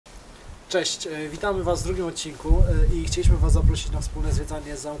Cześć, witamy Was w drugim odcinku i chcieliśmy Was zaprosić na wspólne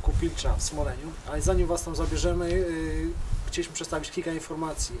zwiedzanie Zamku Pilcza w Smoleniu, ale zanim Was tam zabierzemy, chcieliśmy przedstawić kilka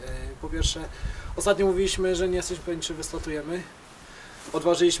informacji. Po pierwsze, ostatnio mówiliśmy, że nie jesteśmy pewni, czy wystartujemy.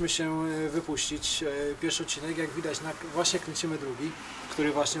 Odważyliśmy się wypuścić pierwszy odcinek, jak widać właśnie kręcimy drugi,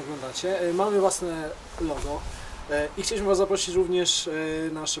 który właśnie oglądacie. Mamy własne logo. I chcieliśmy Was zaprosić również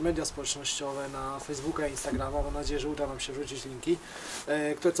nasze media społecznościowe na Facebooka i Instagrama. Mam nadzieję, że uda nam się wrzucić linki,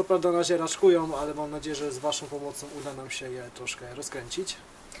 które co prawda na razie raczkują, ale mam nadzieję, że z Waszą pomocą uda nam się je troszkę rozkręcić.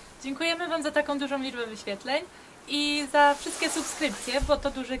 Dziękujemy Wam za taką dużą liczbę wyświetleń i za wszystkie subskrypcje, bo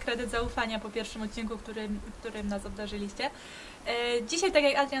to duży kredyt zaufania po pierwszym odcinku, którym nas obdarzyliście. Dzisiaj, tak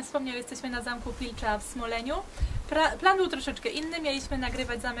jak Adrian wspomniał, jesteśmy na Zamku Pilcza w Smoleniu. Plan był troszeczkę inny, mieliśmy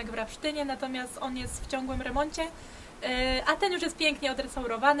nagrywać zamek w Rapsztynie, natomiast on jest w ciągłym remoncie, a ten już jest pięknie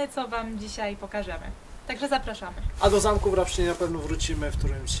odrestaurowany, co Wam dzisiaj pokażemy. Także zapraszamy. A do zamku w Rapsztynie na pewno wrócimy w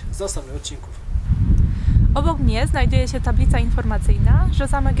którymś z następnych odcinków. Obok mnie znajduje się tablica informacyjna, że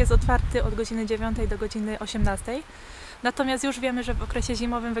zamek jest otwarty od godziny 9 do godziny 18. Natomiast już wiemy, że w okresie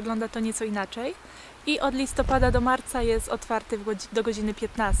zimowym wygląda to nieco inaczej i od listopada do marca jest otwarty do godziny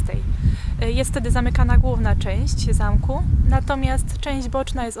 15. Jest wtedy zamykana główna część zamku, natomiast część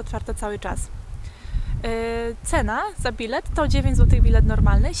boczna jest otwarta cały czas. Cena za bilet to 9 zł bilet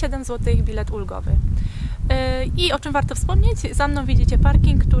normalny, 7 zł bilet ulgowy. I o czym warto wspomnieć, za mną widzicie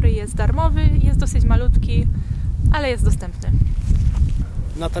parking, który jest darmowy, jest dosyć malutki, ale jest dostępny.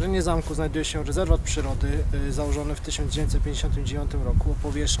 Na terenie zamku znajduje się rezerwat przyrody założony w 1959 roku o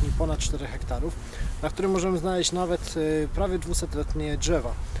powierzchni ponad 4 hektarów, na którym możemy znaleźć nawet prawie 200-letnie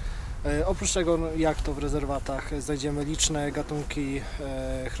drzewa. Oprócz tego, jak to w rezerwatach, znajdziemy liczne gatunki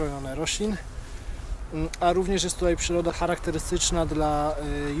chronione roślin, a również jest tutaj przyroda charakterystyczna dla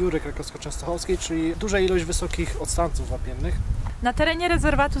jury krakowsko-częstochowskiej, czyli duża ilość wysokich odstańców wapiennych. Na terenie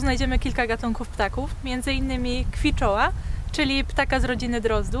rezerwatu znajdziemy kilka gatunków ptaków, m.in. kwiczoła, czyli ptaka z rodziny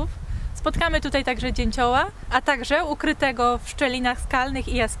drozdów. Spotkamy tutaj także dzięcioła, a także ukrytego w szczelinach skalnych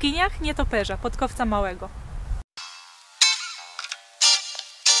i jaskiniach nietoperza, podkowca małego.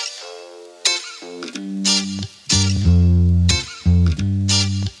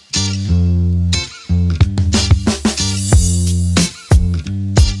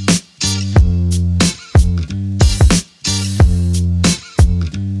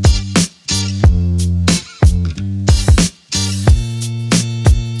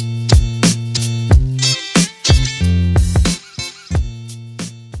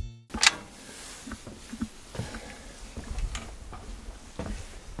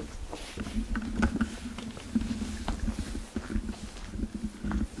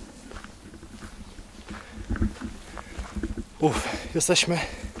 Jesteśmy,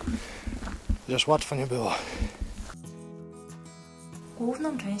 chociaż łatwo nie było.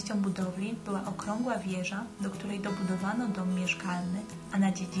 Główną częścią budowli była okrągła wieża, do której dobudowano dom mieszkalny, a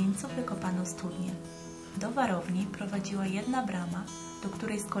na dziedzińcu wykopano studnię. Do warowni prowadziła jedna brama, do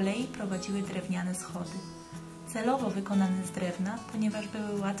której z kolei prowadziły drewniane schody. Celowo wykonane z drewna, ponieważ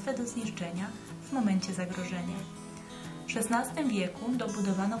były łatwe do zniszczenia w momencie zagrożenia. W XVI wieku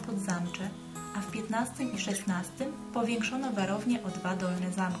dobudowano podzamcze, a w XV i XVI powiększono warownię o dwa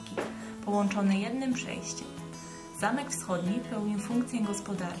dolne zamki, połączone jednym przejściem. Zamek wschodni pełnił funkcje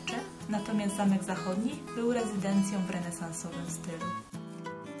gospodarcze, natomiast zamek zachodni był rezydencją w renesansowym stylu.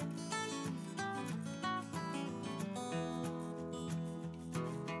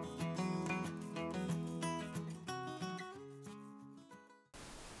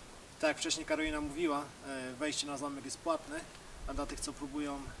 Tak jak wcześniej Karolina mówiła, wejście na zamek jest płatne, a dla tych, co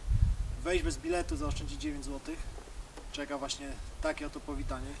próbują wejść bez biletu, zaoszczędzić 9 zł. Czeka właśnie takie oto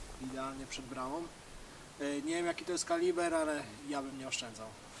powitanie, idealnie przed bramą. Nie wiem, jaki to jest kaliber, ale ja bym nie oszczędzał.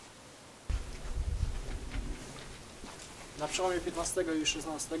 Na przełomie XV i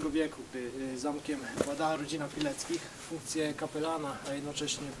XVI wieku, gdy zamkiem władała rodzina Pileckich, funkcję kapelana, a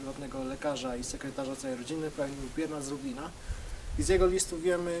jednocześnie prywatnego lekarza i sekretarza całej rodziny pełnił Pierna z Lublina. I z jego listów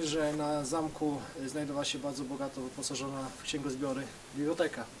wiemy, że na zamku znajdowała się bardzo bogato wyposażona w księgozbiory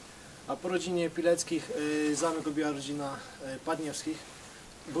biblioteka. A po rodzinie Pileckich zamek objęła rodzina Padniewskich.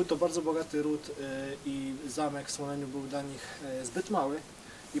 Był to bardzo bogaty ród i zamek w Smoleniu był dla nich zbyt mały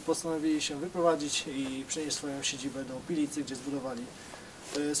i postanowili się wyprowadzić i przenieść swoją siedzibę do Pilicy, gdzie zbudowali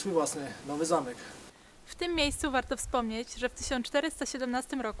swój własny nowy zamek. W tym miejscu warto wspomnieć, że w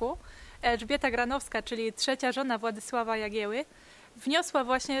 1417 roku Elżbieta Granowska, czyli trzecia żona Władysława Jagieły, wniosła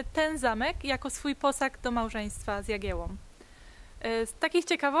właśnie ten zamek jako swój posag do małżeństwa z Jagiełą. Z takich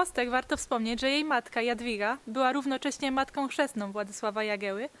ciekawostek warto wspomnieć, że jej matka Jadwiga była równocześnie matką chrzestną Władysława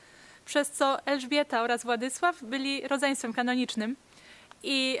Jagieły, przez co Elżbieta oraz Władysław byli rodzeństwem kanonicznym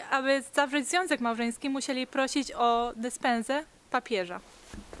i aby zawrzeć związek małżeński, musieli prosić o dyspensę papieża.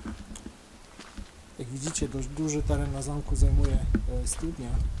 Jak widzicie, dość duży teren na zamku zajmuje studnia,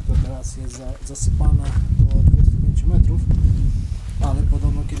 która teraz jest zasypana do 25 metrów, ale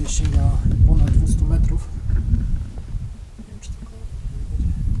podobno kiedyś sięgała ponad 200 metrów. Nie wiem, czy tylko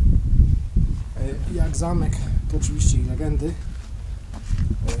jak zamek, to oczywiście i legendy.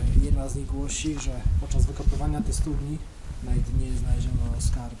 Jedna z nich głosi, że podczas wykopywania tej studni na jej dnie znaleziono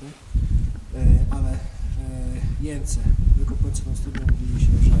skarby, ale jeńcy wykopujący tą studnię mówili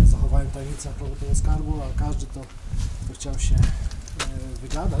się, że zachowają tajemnicę a propos tego skarbu, a każdy, kto chciał się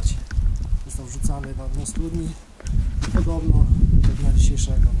wygadać, został wrzucany na dno studni. Podobno do dnia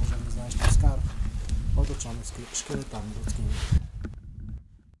dzisiejszego możemy znaleźć ten skarb otoczony szkieletami ludzkimi.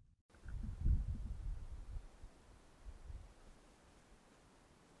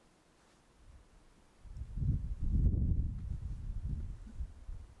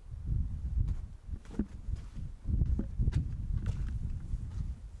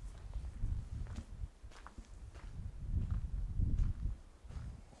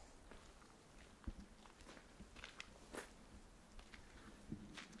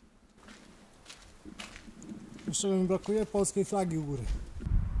 Jeszcze mi brakuje polskiej flagi u góry.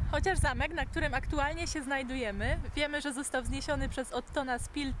 Chociaż zamek, na którym aktualnie się znajdujemy, wiemy, że został wzniesiony przez Ottona z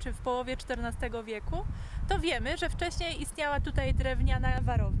Pilczy w połowie XIV wieku, to wiemy, że wcześniej istniała tutaj drewniana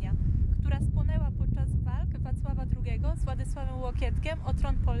warownia, która spłonęła podczas walk Wacława II z Władysławem Łokietkiem o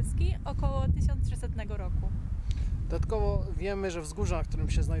tron Polski około 1300 roku. Dodatkowo wiemy, że wzgórze, na którym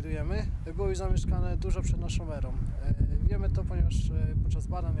się znajdujemy, było już zamieszkane dużo przed naszą erą. Wiemy to, ponieważ podczas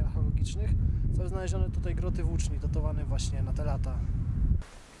badań archeologicznych są znalezione tutaj groty włóczni, datowane właśnie na te lata.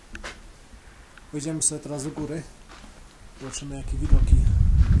 Wejdziemy sobie teraz do góry, zobaczymy, jakie widoki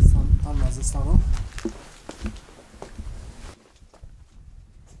tam nas zostaną.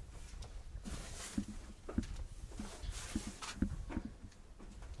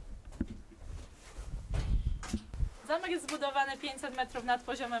 Zamek jest zbudowany 500 metrów nad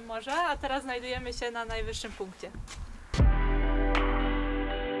poziomem morza, a teraz znajdujemy się na najwyższym punkcie.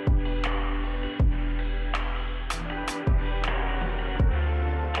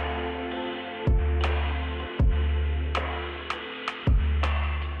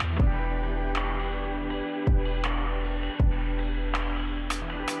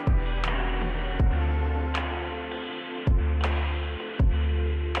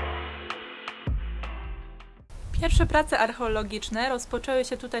 Pierwsze prace archeologiczne rozpoczęły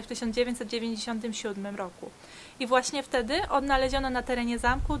się tutaj w 1997 roku i właśnie wtedy odnaleziono na terenie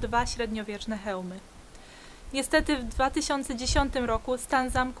zamku 2 średniowieczne hełmy. Niestety w 2010 roku stan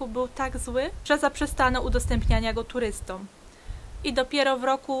zamku był tak zły, że zaprzestano udostępniania go turystom. I dopiero w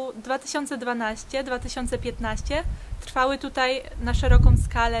roku 2012-2015 trwały tutaj na szeroką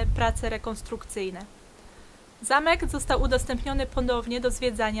skalę prace rekonstrukcyjne. Zamek został udostępniony ponownie do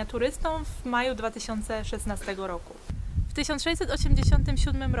zwiedzania turystom w maju 2016 roku. W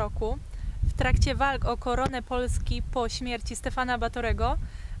 1687 roku, w trakcie walk o koronę Polski po śmierci Stefana Batorego,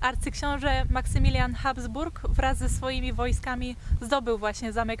 arcyksiąże Maksymilian Habsburg wraz ze swoimi wojskami zdobył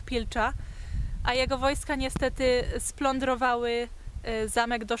właśnie Zamek Pilcza, a jego wojska niestety splądrowały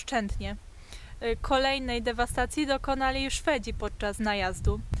zamek doszczętnie. Kolejnej dewastacji dokonali Szwedzi podczas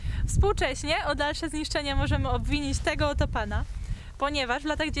najazdu. Współcześnie o dalsze zniszczenie możemy obwinić tego oto pana, ponieważ w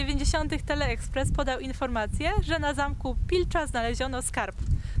latach 90. Teleexpress podał informację, że na Zamku Pilcza znaleziono skarb,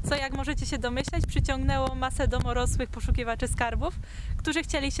 co jak możecie się domyśleć przyciągnęło masę domorosłych poszukiwaczy skarbów, którzy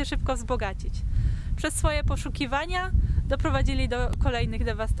chcieli się szybko wzbogacić. Przez swoje poszukiwania doprowadzili do kolejnych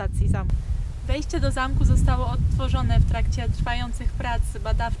dewastacji zamku. Wejście do zamku zostało odtworzone w trakcie trwających prac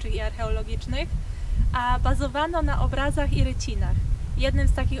badawczych i archeologicznych, a bazowano na obrazach i rycinach. Jednym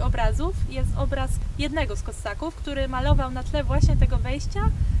z takich obrazów jest obraz jednego z kossaków, który malował na tle właśnie tego wejścia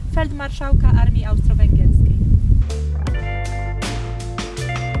feldmarszałka armii austro-węgierskiej.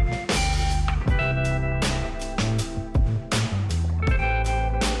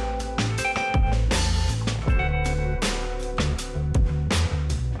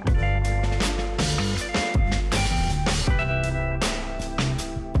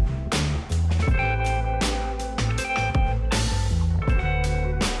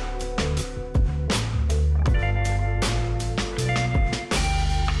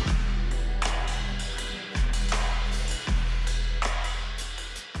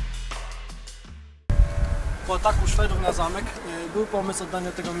 ataku Szwedów na zamek był pomysł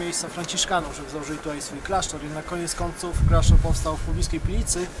oddania tego miejsca Franciszkanom, żeby założyli tutaj swój klasztor. Jednak koniec końców klasztor powstał w pobliskiej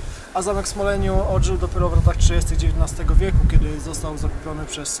Pilicy, a zamek w Smoleniu odżył dopiero w latach 30. XIX wieku, kiedy został zakupiony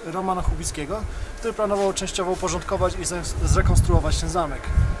przez Romana Chubickiego, który planował częściowo uporządkować i zrekonstruować ten zamek.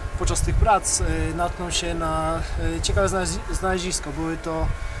 Podczas tych prac natknął się na ciekawe znalezisko. Były to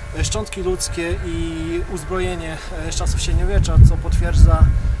szczątki ludzkie i uzbrojenie z czasów średniowiecza, co potwierdza,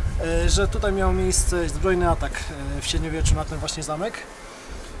 że tutaj miał miejsce zbrojny atak w średniowieczu na ten właśnie zamek.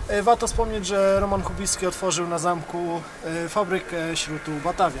 Warto wspomnieć, że Roman Chubicki otworzył na zamku fabrykę śrutu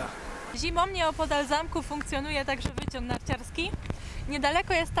Batawia. Zimą nieopodal zamku funkcjonuje także wyciąg narciarski.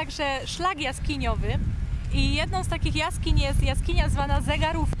 Niedaleko jest także szlak jaskiniowy i jedną z takich jaskiń jest jaskinia zwana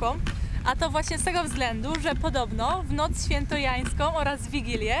Zegarówką, a to właśnie z tego względu, że podobno w noc świętojańską oraz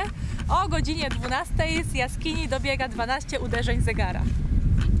Wigilię o godzinie 12 z jaskini dobiega 12 uderzeń zegara.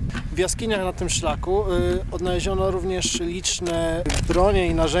 W jaskiniach na tym szlaku odnaleziono również liczne bronie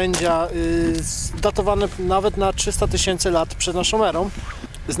i narzędzia datowane nawet na 300 000 lat przed naszą erą.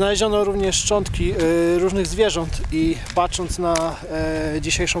 Znaleziono również szczątki różnych zwierząt i patrząc na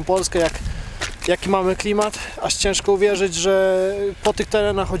dzisiejszą Polskę, jaki mamy klimat, aż ciężko uwierzyć, że po tych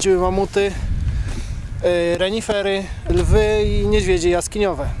terenach chodziły mamuty, renifery, lwy i niedźwiedzie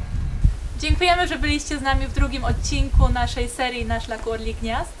jaskiniowe. Dziękujemy, że byliście z nami w drugim odcinku naszej serii Na szlaku Orlich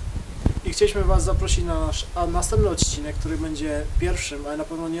Gniazd. I chcieliśmy Was zaprosić na nasz następny odcinek, który będzie pierwszym, ale na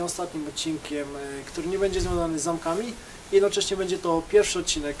pewno nie ostatnim odcinkiem, który nie będzie związany z zamkami. Jednocześnie będzie to pierwszy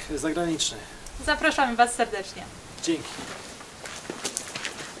odcinek zagraniczny. Zapraszamy Was serdecznie. Dzięki.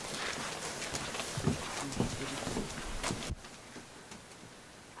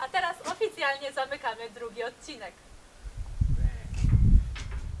 A teraz oficjalnie zamykamy drugi odcinek.